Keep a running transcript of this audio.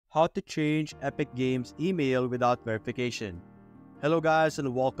How to change Epic Games email without verification. Hello guys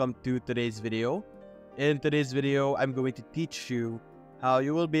and welcome to today's video. In today's video, I'm going to teach you how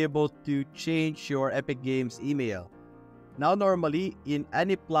you will be able to change your Epic Games email. Now normally, in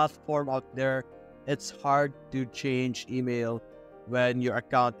any platform out there, it's hard to change email when your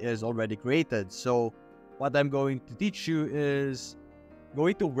account is already created. So what I'm going to teach you is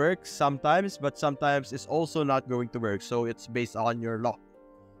going to work sometimes, but sometimes it's also not going to work. So it's based on your luck.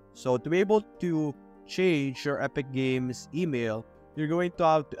 So to be able to change your Epic Games email, you're going to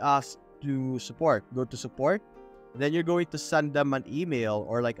have to ask to support. Go to support. Then you're going to send them an email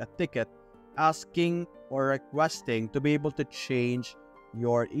or like a ticket asking or requesting to be able to change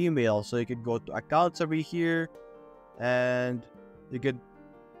your email. So you could go to accounts over here and you could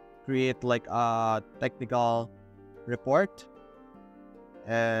create like a technical report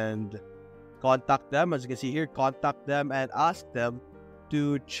and contact them. As you can see here, contact them and ask them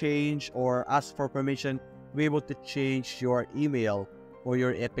to change or ask for permission to be able to change your email for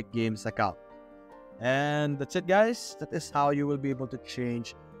your Epic Games account. And that's it guys. That is how you will be able to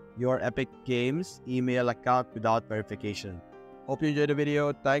change your Epic Games email account without verification. Hope you enjoyed the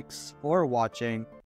video. Thanks for watching.